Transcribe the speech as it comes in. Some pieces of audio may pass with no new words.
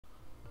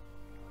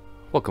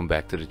Welcome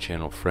back to the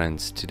channel,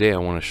 friends. Today I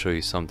want to show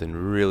you something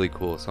really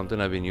cool,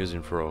 something I've been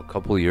using for a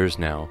couple years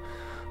now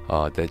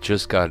that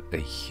just got a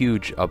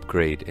huge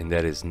upgrade, and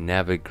that is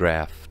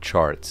Navigraph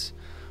charts.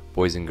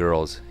 Boys and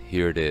girls,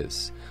 here it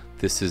is.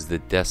 This is the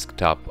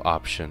desktop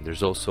option.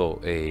 There's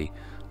also a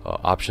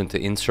option to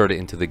insert it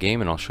into the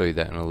game, and I'll show you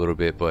that in a little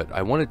bit, but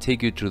I want to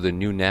take you through the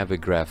new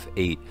Navigraph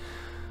 8.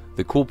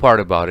 The cool part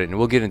about it, and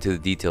we'll get into the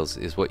details,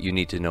 is what you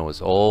need to know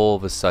is all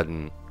of a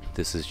sudden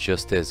this is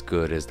just as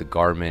good as the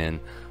Garmin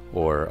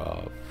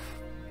or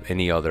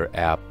any other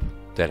app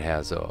that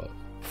has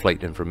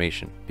flight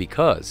information,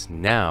 because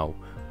now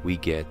we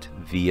get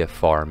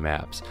VFR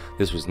maps.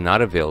 This was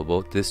not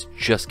available. This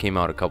just came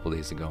out a couple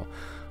days ago,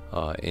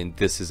 and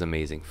this is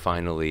amazing.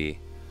 Finally,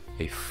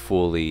 a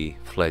fully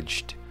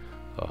fledged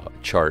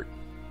chart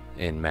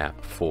and map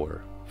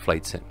for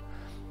Flight Sim.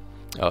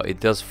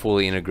 It does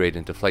fully integrate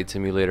into Flight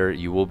Simulator.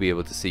 You will be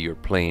able to see your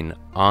plane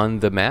on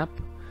the map,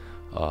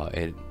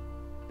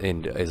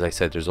 and as I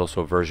said, there's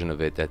also a version of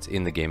it that's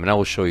in the game, and I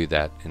will show you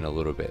that in a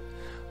little bit.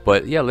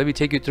 But yeah, let me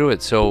take you through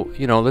it. So,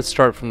 let's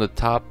start from the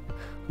top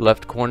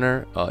left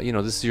corner.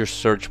 This is your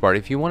search bar.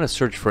 If you want to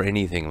search for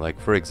anything, like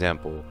for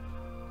example,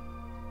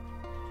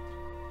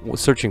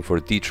 searching for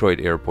Detroit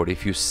Airport,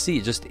 if you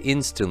see, just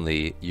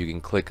instantly you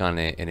can click on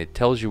it and it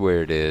tells you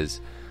where it is.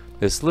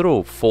 This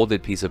little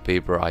folded piece of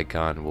paper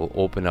icon will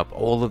open up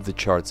all of the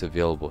charts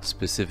available.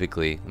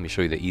 Specifically, let me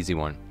show you the easy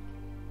one.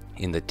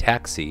 In the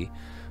taxi,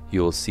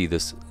 you'll see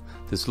this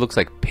looks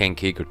like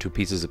pancake or two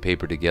pieces of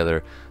paper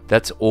together.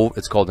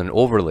 It's called an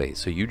overlay.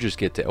 So you just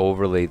get to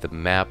overlay the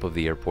map of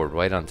the airport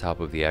right on top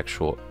of the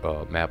actual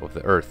map of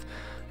the Earth,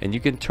 and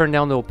you can turn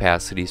down the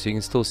opacity so you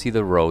can still see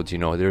the roads.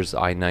 There's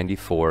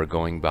I-94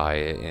 going by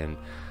it, and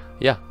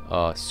yeah,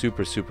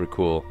 super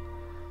cool.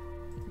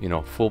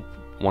 Full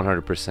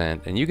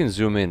 100%, and you can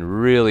zoom in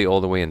really all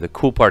the way in. The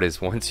cool part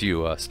is once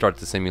you start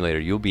the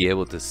simulator, you'll be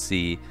able to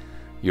see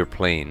your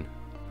plane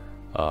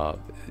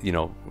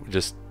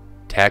just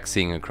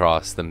taxiing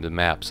across the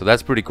map. So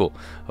that's pretty cool.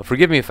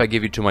 Forgive me if I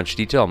give you too much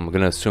detail. I'm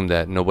gonna assume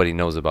that nobody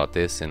knows about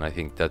this, and I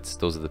think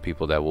those are the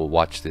people that will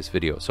watch this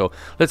video. So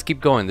let's keep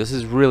going. This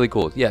is really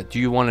cool. Yeah, do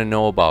you want to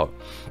know about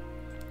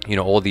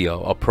all the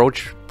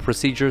approach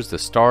procedures, the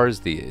stars,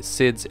 the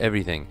SIDS,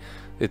 everything?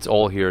 It's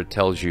all here. It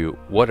tells you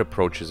what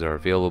approaches are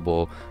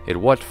available at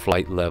what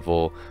flight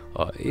level.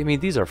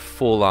 These are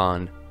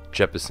full-on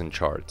Jeppesen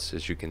charts,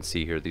 as you can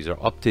see here. These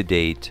are up to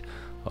date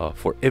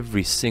for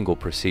every single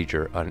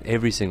procedure on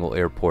every single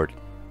airport.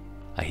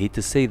 I hate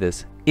to say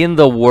this, in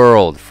the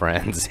world,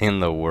 friends, in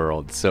the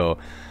world. So,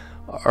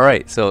 all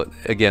right. So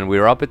again,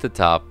 we're up at the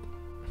top.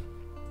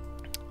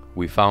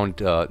 We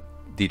found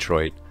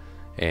Detroit,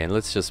 and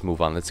let's just move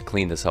on. Let's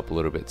clean this up a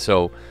little bit.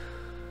 So,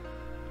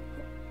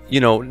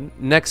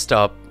 next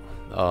up,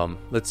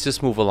 let's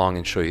just move along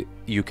and show you.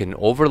 You can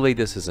overlay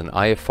this as an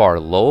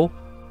IFR low,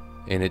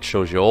 and it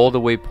shows you all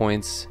the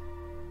waypoints.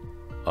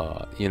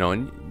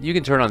 And you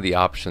can turn on the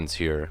options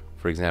here.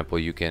 For example,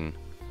 you can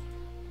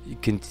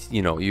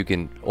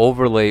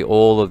overlay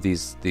all of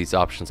these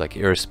options, like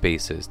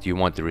airspaces. Do you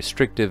want the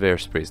restrictive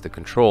airspace, the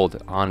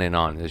controlled, on and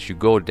on as you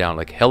go down,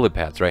 like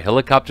helipads, right?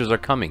 Helicopters are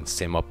coming,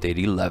 sim update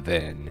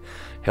 11.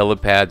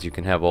 Helipads, you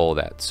can have all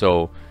that.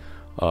 So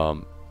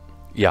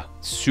yeah,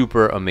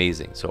 super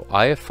amazing. So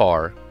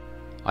IFR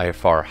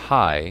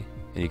high,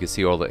 and you can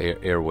see all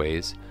the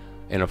airways.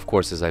 And of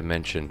course, as I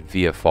mentioned,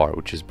 VFR,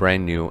 which is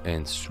brand new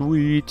and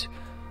sweet.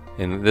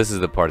 And this is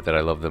the part that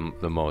I love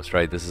the most,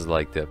 right? This is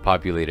like the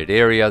populated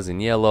areas in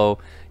yellow.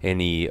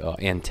 Any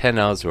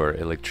antennas or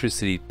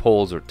electricity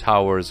poles or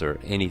towers or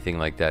anything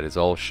like that is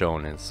all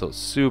shown. And it's so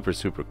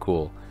super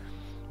cool.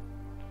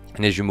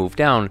 And as you move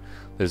down,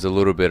 there's a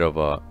little bit of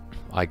a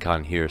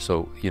icon here.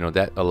 So,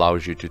 that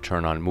allows you to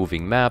turn on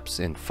moving maps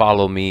and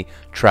follow me,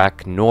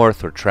 track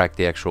north, or track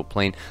the actual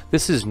plane.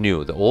 This is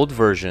new. The old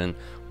version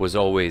was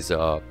always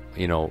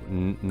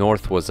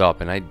north was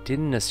up, and I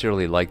didn't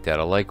necessarily like that.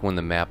 I like when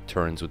the map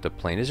turns with the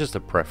plane. It's just a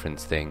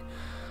preference thing.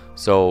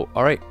 So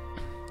all right,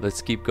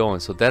 let's keep going.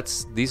 So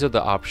these are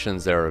the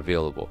options that are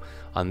available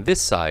on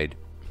this side.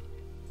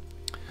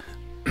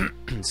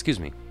 Excuse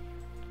me.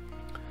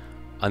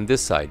 On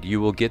this side,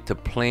 you will get to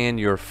plan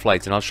your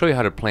flights, and I'll show you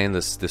how to plan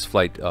this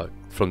flight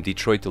from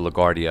Detroit to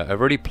LaGuardia. I've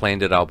already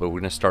planned it out, but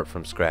we're going to start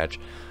from scratch.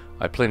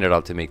 I planned it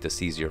out to make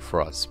this easier for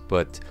us.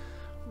 But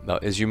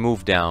as you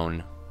move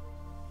down,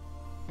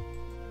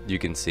 you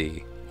can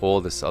see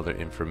all this other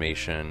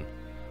information,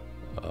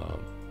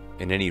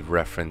 and any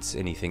reference,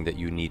 anything that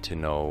you need to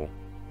know,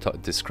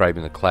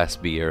 describing the Class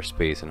B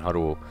airspace and how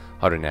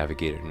to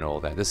navigate it and all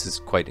that. This is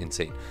quite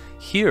insane.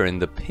 Here in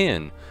the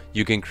pin,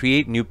 you can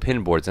create new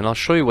pin boards, and I'll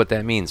show you what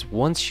that means.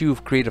 Once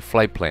you've created a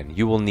flight plan,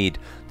 you will need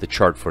the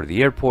chart for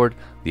the airport,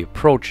 the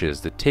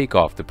approaches, the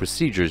takeoff, the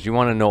procedures. You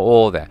want to know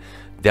all that.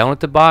 Down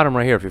at the bottom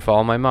right here, if you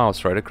follow my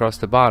mouse right across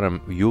the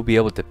bottom, you'll be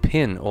able to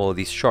pin all of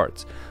these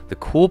charts. The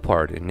cool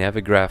part, in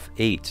Navigraph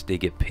 8, they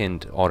get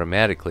pinned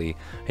automatically,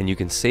 and you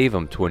can save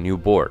them to a new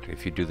board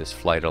if you do this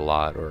flight a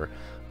lot, or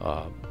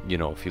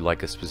if you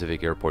like a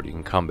specific airport, you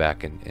can come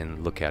back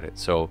and look at it.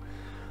 So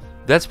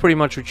that's pretty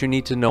much what you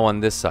need to know on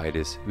this side.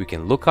 Is we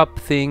can look up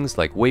things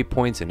like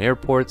waypoints and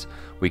airports.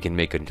 We can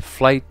make a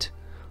flight.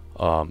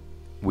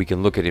 We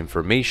can look at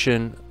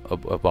information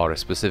about a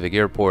specific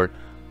airport,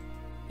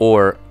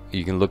 or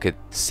you can look at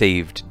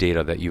saved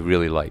data that you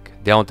really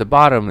like. Down at the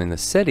bottom in the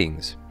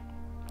settings,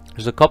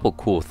 there's a couple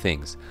cool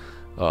things.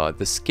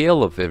 The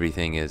scale of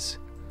everything is,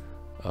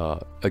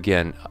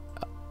 again,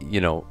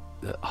 you know,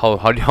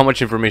 how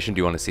much information do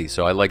you want to see?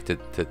 So I like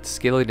to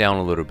scale it down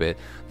a little bit.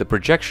 The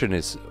projection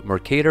is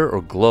Mercator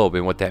or globe,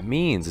 and what that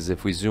means is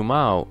if we zoom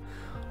out,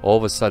 all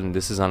of a sudden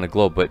this is on a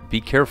globe. But be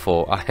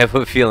careful, I have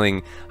a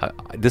feeling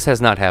this has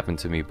not happened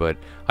to me, but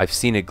I've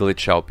seen it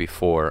glitch out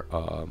before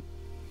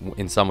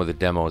in some of the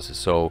demos.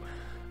 So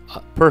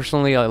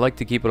personally, I like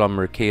to keep it on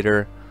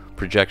Mercator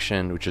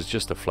projection, which is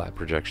just a flat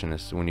projection.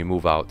 Is when you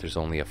move out, there's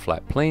only a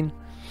flat plane.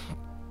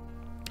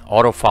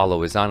 Auto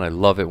follow is on. I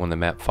love it when the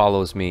map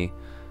follows me.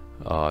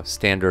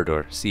 Standard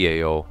or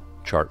CAO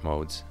chart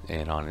modes,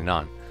 and on and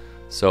on.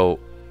 So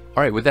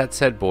alright, with that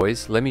said,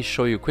 boys, let me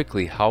show you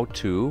quickly how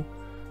to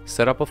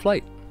set up a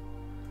flight.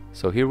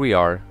 So here we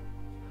are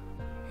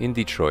in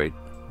Detroit.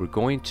 We're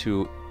going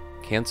to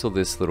cancel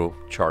this little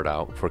chart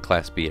out for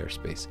Class B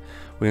airspace.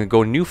 We're going to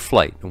go new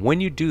flight, and when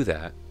you do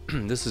that,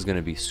 this is going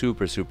to be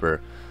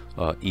super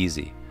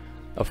easy.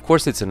 Of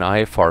course, it's an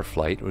IFR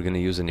flight. We're going to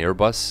use an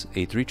Airbus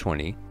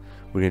A320.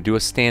 We're going to do a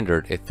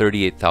standard at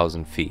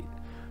 38,000 feet.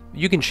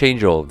 You can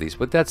change all of these,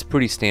 but that's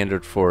pretty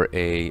standard for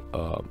a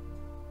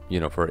you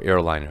know, for an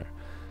airliner.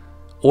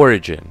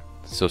 Origin,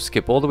 so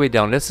skip all the way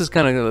down. This is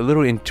kind of a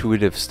little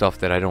intuitive stuff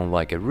that I don't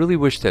like. I really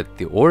wish that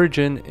the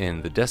origin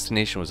and the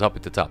destination was up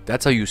at the top.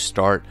 That's how you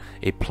start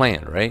a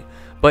plan, right?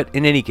 But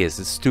in any case,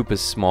 it's stupid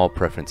small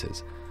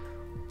preferences.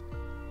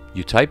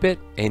 You type it,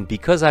 and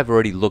because I've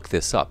already looked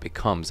this up, it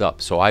comes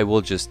up. So I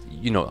will just,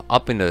 you know,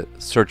 up in the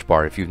search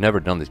bar, if you've never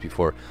done this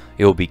before,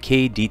 it will be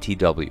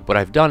KDTW. But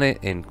I've done it,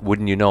 and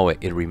wouldn't you know it,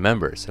 it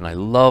remembers. And I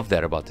love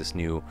that about this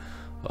new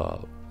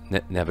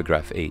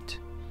Navigraph 8.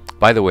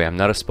 By the way, I'm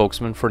not a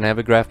spokesman for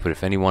Navigraph, but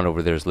if anyone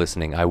over there is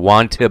listening, I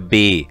want to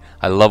be.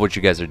 I love what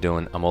you guys are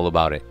doing. I'm all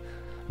about it.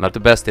 I'm not the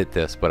best at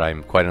this, but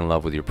I'm quite in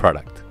love with your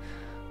product.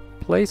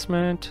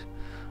 Placement.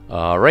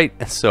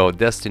 Alright, so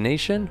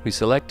destination, we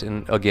select,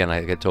 and again,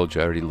 like I told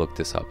you, I already looked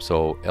this up,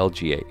 so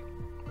LGA.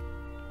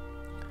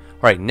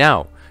 Alright,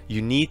 now,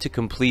 you need to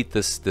complete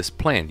this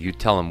plan. You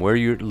tell them where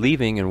you're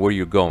leaving and where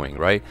you're going,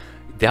 right?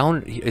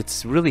 Down,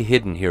 it's really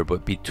hidden here,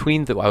 but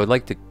between the, I would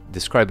like to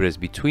describe it as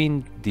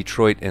between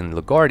Detroit and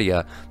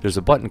LaGuardia, there's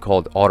a button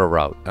called Auto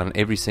Route on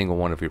every single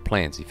one of your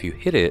plans. If you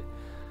hit it,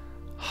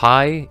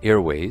 High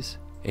Airways,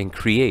 and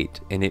Create,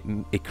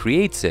 and it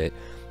creates it,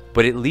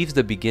 but it leaves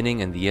the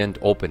beginning and the end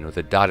open with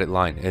a dotted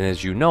line. And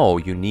as you know,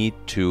 you need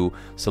to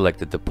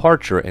select a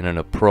departure and an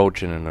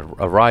approach and an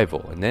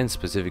arrival, and then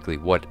specifically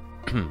what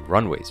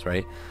runways,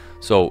 right?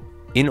 So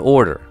in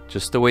order,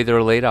 just the way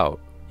they're laid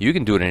out. You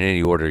can do it in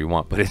any order you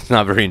want, but it's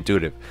not very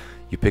intuitive.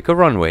 You pick a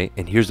runway,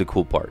 and here's the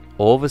cool part.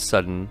 All of a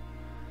sudden,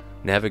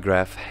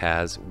 Navigraph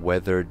has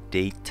weather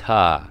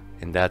data,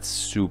 and that's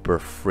super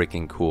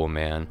freaking cool,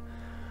 man.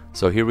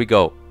 So here we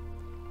go.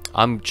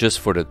 I'm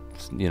just for the,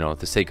 you know,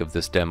 the sake of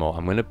this demo,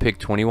 I'm going to pick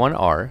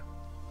 21R,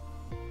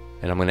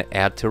 and I'm going to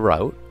add to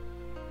route.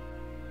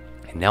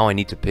 And now I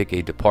need to pick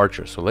a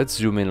departure. So let's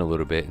zoom in a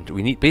little bit. And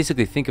we need,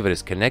 basically think of it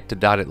as connect to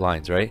dotted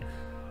lines, right?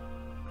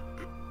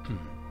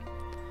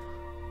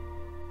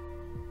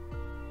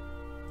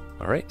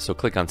 Alright, so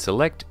click on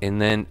select,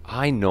 and then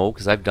I know,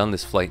 because I've done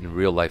this flight in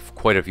real life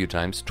quite a few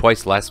times,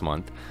 twice last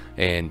month,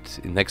 and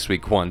next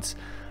week once,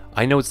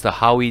 I know it's the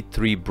Howie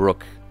 3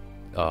 Brook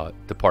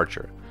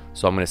departure.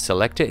 So I'm going to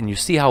select it, and you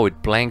see how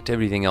it blanked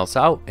everything else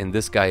out, and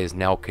this guy is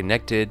now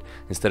connected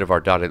instead of our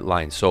dotted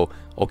line. So,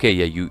 okay,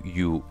 yeah,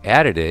 you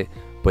added it,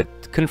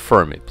 but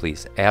confirm it,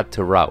 please. Add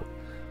to route.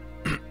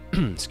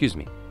 Excuse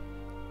me.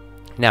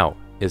 Now,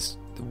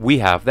 we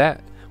have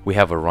that. We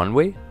have a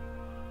runway.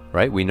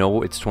 Right, we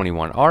know it's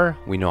 21R,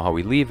 we know how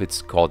we leave,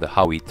 it's called the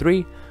Howie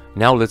 3.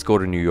 Now let's go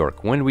to New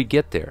York. When we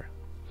get there,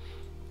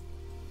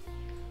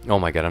 oh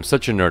my god, I'm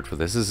such a nerd for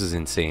this. This is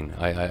insane.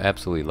 I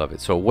absolutely love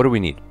it. So what do we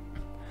need?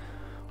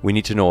 We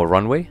need to know a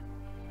runway.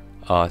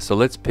 So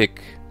let's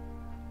pick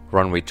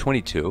runway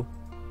 22.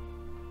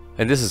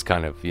 And this is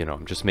kind of, you know,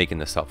 I'm just making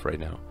this up right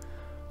now.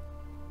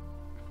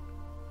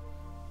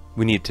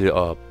 We need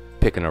to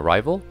pick an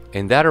arrival,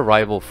 and that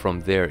arrival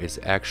from there is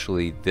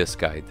actually this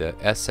guy, the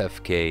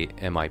SFK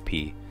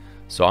MIP.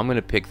 So I'm going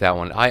to pick that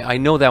one. I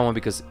know that one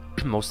because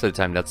most of the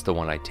time that's the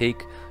one I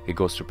take. It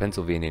goes through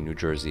Pennsylvania, New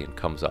Jersey, and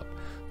comes up.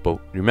 But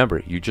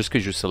remember, just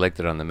because you select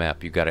it on the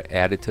map, you got to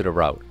add it to the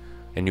route,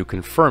 and you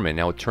confirm it.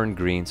 Now it turned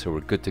green, so we're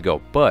good to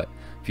go. But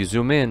if you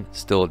zoom in,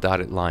 still a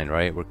dotted line,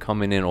 right? We're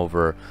coming in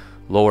over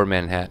Lower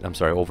Manhattan. I'm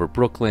sorry, over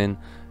Brooklyn,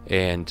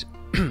 and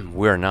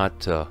we're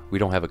not. We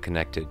don't have it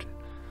connected.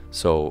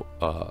 So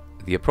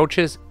the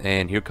approaches,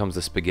 and here comes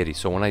the spaghetti.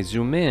 So when I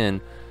zoom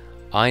in,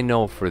 I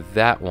know for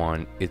that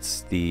one,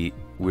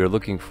 we're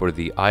looking for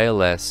the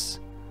ILS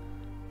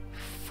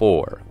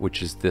 4,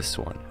 which is this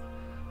one.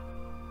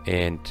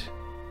 And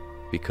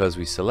because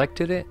we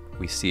selected it,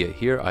 We see it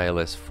here,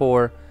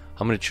 ILS4.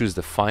 I'm going to choose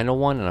the final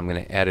one and I'm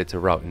going to add it to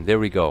route. And there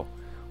we go.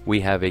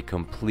 We have a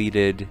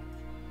completed,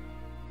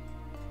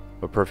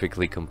 a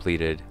perfectly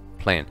completed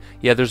plan.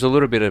 Yeah, there's a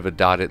little bit of a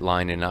dotted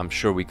line, and I'm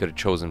sure we could have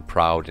chosen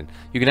proud, and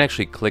you can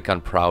actually click on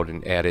proud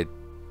and add it.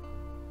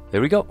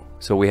 There we go.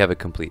 So we have it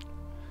complete.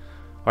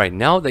 All right,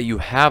 now that you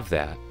have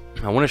that,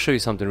 I want to show you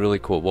something really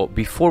cool. Well,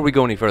 before we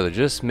go any further,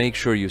 just make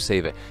sure you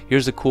save it.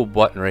 Here's a cool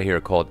button right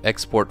here called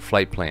Export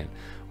Flight Plan.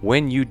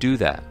 When you do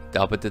that,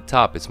 up at the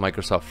top, it's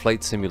Microsoft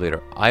Flight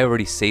Simulator. I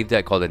already saved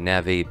that, called it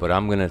Nav8, but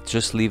I'm going to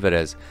just leave it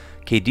as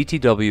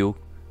KDTW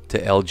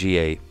to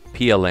LGA,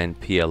 PLN,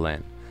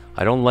 PLN.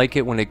 I don't like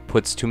it when it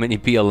puts too many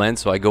PLN,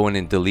 so I go in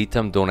and delete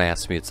them. Don't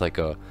ask me. It's like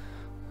a,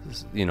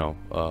 you know,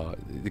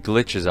 it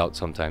glitches out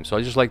sometimes. So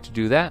I just like to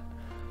do that.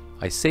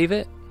 I save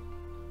it,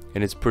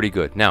 and it's pretty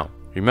good. Now,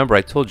 remember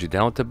I told you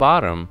down at the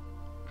bottom,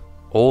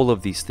 all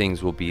of these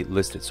things will be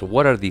listed. So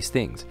what are these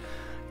things?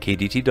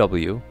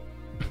 KDTW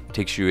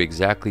takes you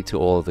exactly to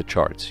all of the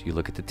charts. You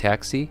look at the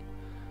taxi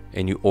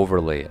and you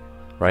overlay it,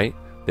 right?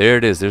 There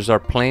it is. There's our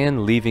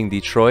plan leaving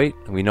Detroit.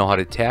 We know how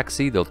to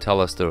taxi. They'll tell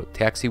us the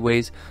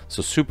taxiways.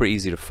 So super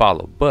easy to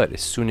follow. But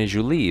as soon as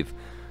you leave,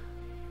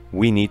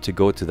 we need to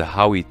go to the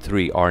Howie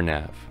 3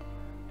 RNAV.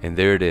 And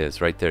there it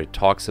is right there. It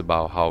talks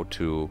about how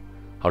to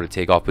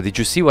take off. But did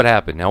you see what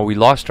happened? Now we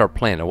lost our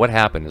plan. Now what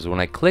happened is when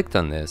I clicked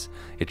on this,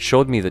 it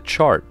showed me the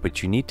chart,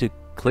 but you need to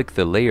click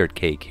the layered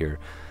cake here,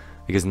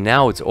 because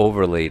now it's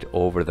overlaid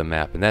over the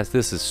map, and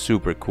this is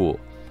super cool,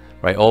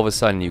 right? All of a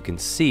sudden you can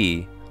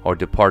see our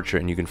departure,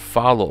 and you can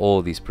follow all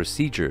of these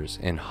procedures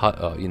and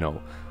you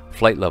know,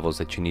 flight levels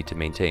that you need to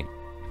maintain.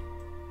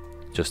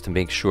 Just to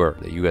make sure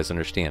that you guys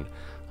understand,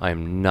 I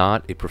am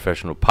not a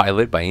professional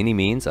pilot by any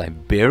means. I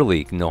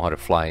barely know how to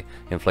fly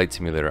in Flight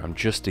Simulator. I'm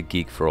just a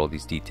geek for all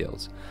these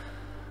details.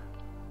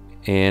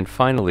 And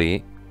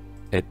finally,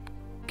 at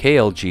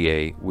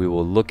KLGA, we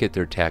will look at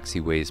their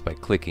taxiways by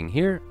clicking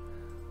here.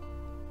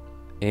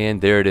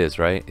 And there it is,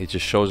 right? It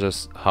just shows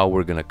us how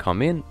we're going to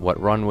come in, what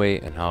runway,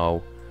 and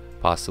how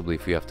possibly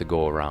if we have to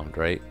go around,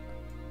 right?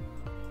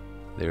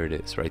 There it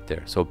is, right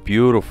there. So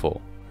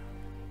beautiful.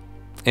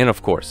 And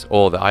of course,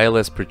 all the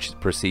ILS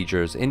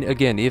procedures. And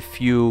again,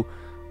 if you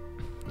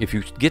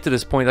get to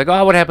this point, like,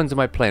 oh, what happened to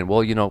my plan?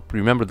 Well, you know,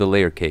 remember the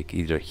layer cake,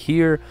 either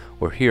here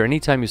or here.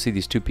 Anytime you see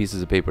these two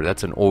pieces of paper,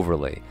 that's an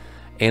overlay.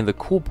 And the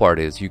cool part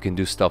is you can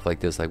do stuff like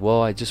this, like,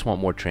 well, I just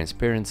want more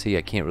transparency.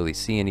 I can't really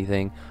see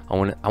anything. I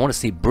want to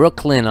see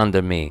Brooklyn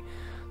under me.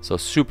 So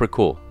super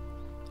cool.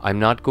 I'm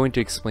not going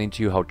to explain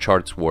to you how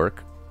charts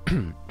work.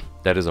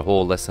 That is a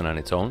whole lesson on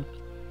its own.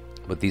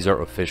 But these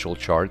are official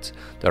charts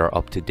that are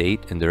up to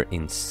date, and they're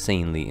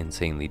insanely,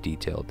 insanely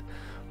detailed.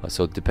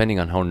 So depending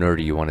on how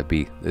nerdy you want to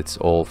be, it's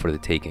all for the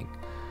taking.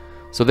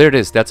 So there it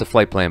is. That's a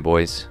flight plan,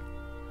 boys.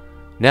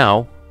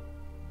 Now,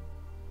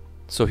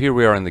 so here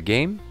we are in the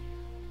game.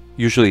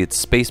 Usually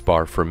it's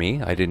spacebar for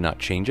me. I did not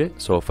change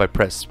it. So if I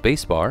press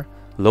spacebar,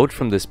 load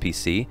from this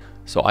PC.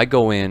 So I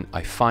go in,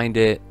 I find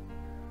it,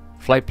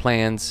 flight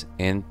plans,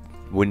 and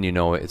wouldn't you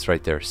know it, it's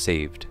right there,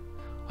 saved.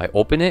 I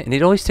open it, and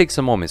it always takes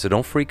a moment, so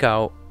don't freak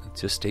out. It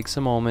just takes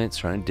a moment,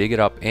 trying to dig it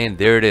up, and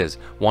there it is.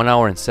 1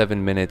 hour and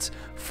 7 minutes,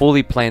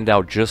 fully planned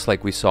out, just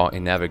like we saw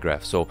in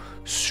Navigraph. So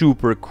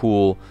super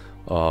cool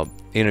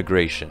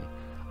integration.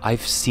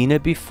 I've seen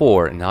it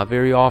before, and not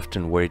very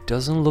often, where it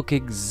doesn't look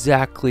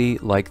exactly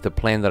like the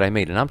plan that I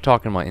made. And I'm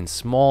talking about in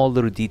small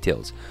little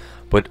details.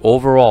 But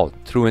overall,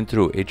 through and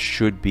through, it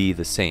should be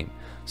the same.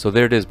 So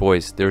there it is,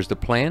 boys. There's the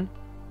plan.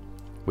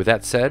 With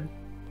that said,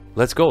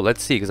 let's go.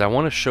 Let's see, because I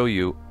want to show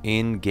you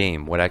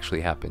in-game what actually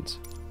happens.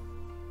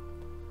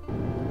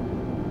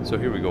 So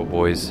here we go,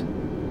 boys.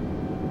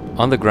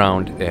 On the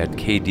ground at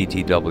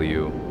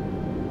KDTW,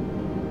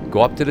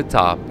 go up to the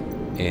top,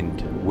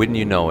 and wouldn't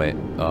you know it,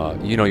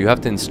 you know, you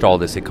have to install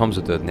this. It comes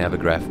with the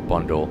Navigraph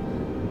bundle.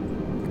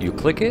 You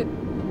click it,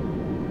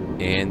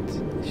 and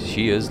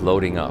she is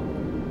loading up.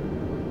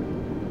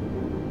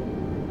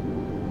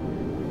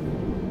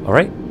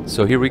 Alright,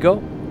 so here we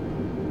go.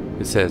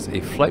 It says,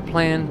 a flight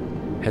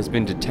plan has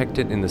been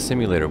detected in the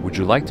simulator. Would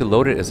you like to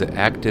load it as an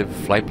active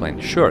flight plan?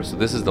 Sure. So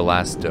this is the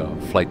last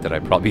flight that I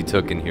probably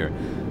took in here.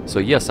 So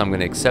yes, I'm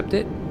going to accept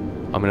it.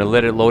 I'm going to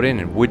let it load in,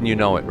 and wouldn't you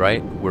know it,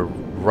 right? We're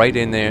right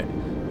in there.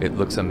 It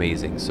looks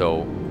amazing.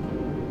 So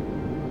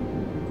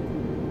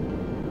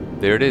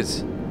there it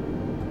is.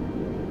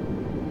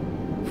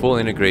 Full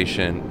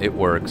integration. It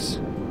works.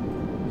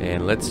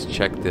 And let's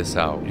check this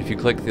out. If you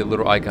click the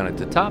little icon at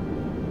the top,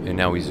 and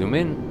now we zoom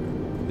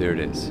in, there it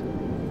is.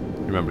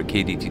 Remember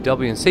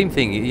KDTW, and same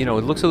thing, you know,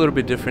 it looks a little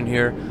bit different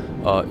here.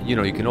 You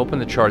know, you can open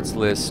the charts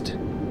list,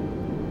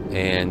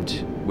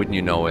 and wouldn't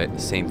you know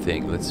it, same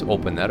thing. Let's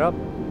open that up.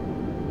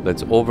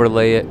 Let's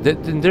overlay it.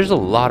 There's a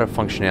lot of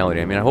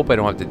functionality. I mean, I hope I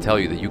don't have to tell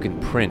you that you can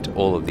print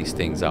all of these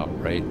things out,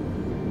 right?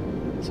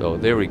 So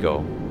there we go.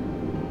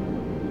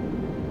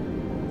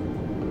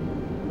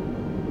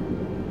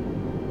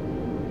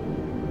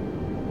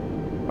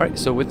 Alright,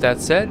 so with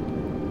that said,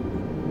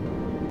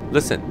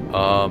 listen,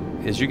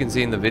 as you can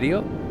see in the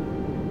video,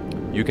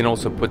 You can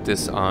also put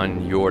this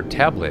on your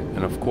tablet,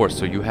 and of course,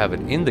 so you have it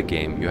in the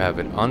game, you have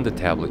it on the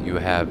tablet, you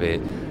have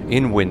it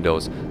in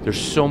Windows. There's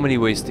so many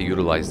ways to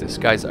utilize this.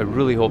 Guys, I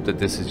really hope that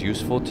this is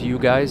useful to you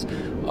guys.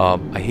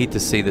 I hate to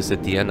say this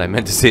at the end, I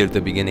meant to say it at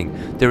the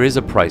beginning. There is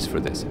a price for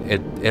this.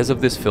 As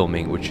of this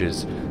filming, which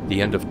is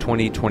the end of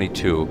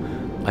 2022,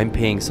 I'm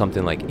paying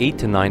something like $8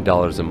 to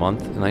 $9 a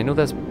month, and I know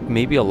that's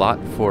maybe a lot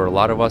for a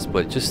lot of us,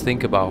 but just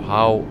think about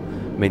how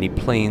many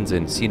planes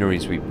and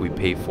sceneries we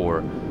pay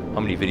for, how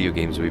many video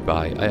games we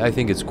buy. I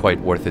think it's quite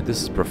worth it.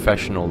 This is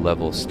professional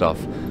level stuff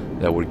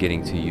that we're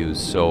getting to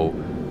use. So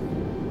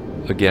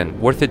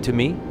again, worth it to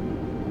me.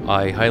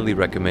 I highly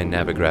recommend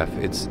Navigraph.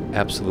 It's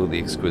absolutely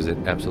exquisite,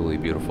 absolutely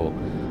beautiful.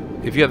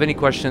 If you have any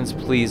questions,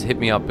 please hit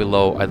me up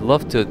below. I'd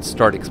love to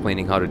start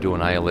explaining how to do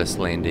an ILS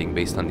landing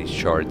based on these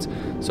charts.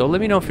 So let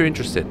me know if you're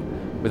interested.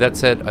 With that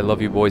said, I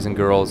love you boys and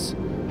girls.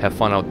 Have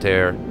fun out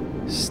there.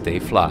 Stay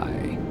fly.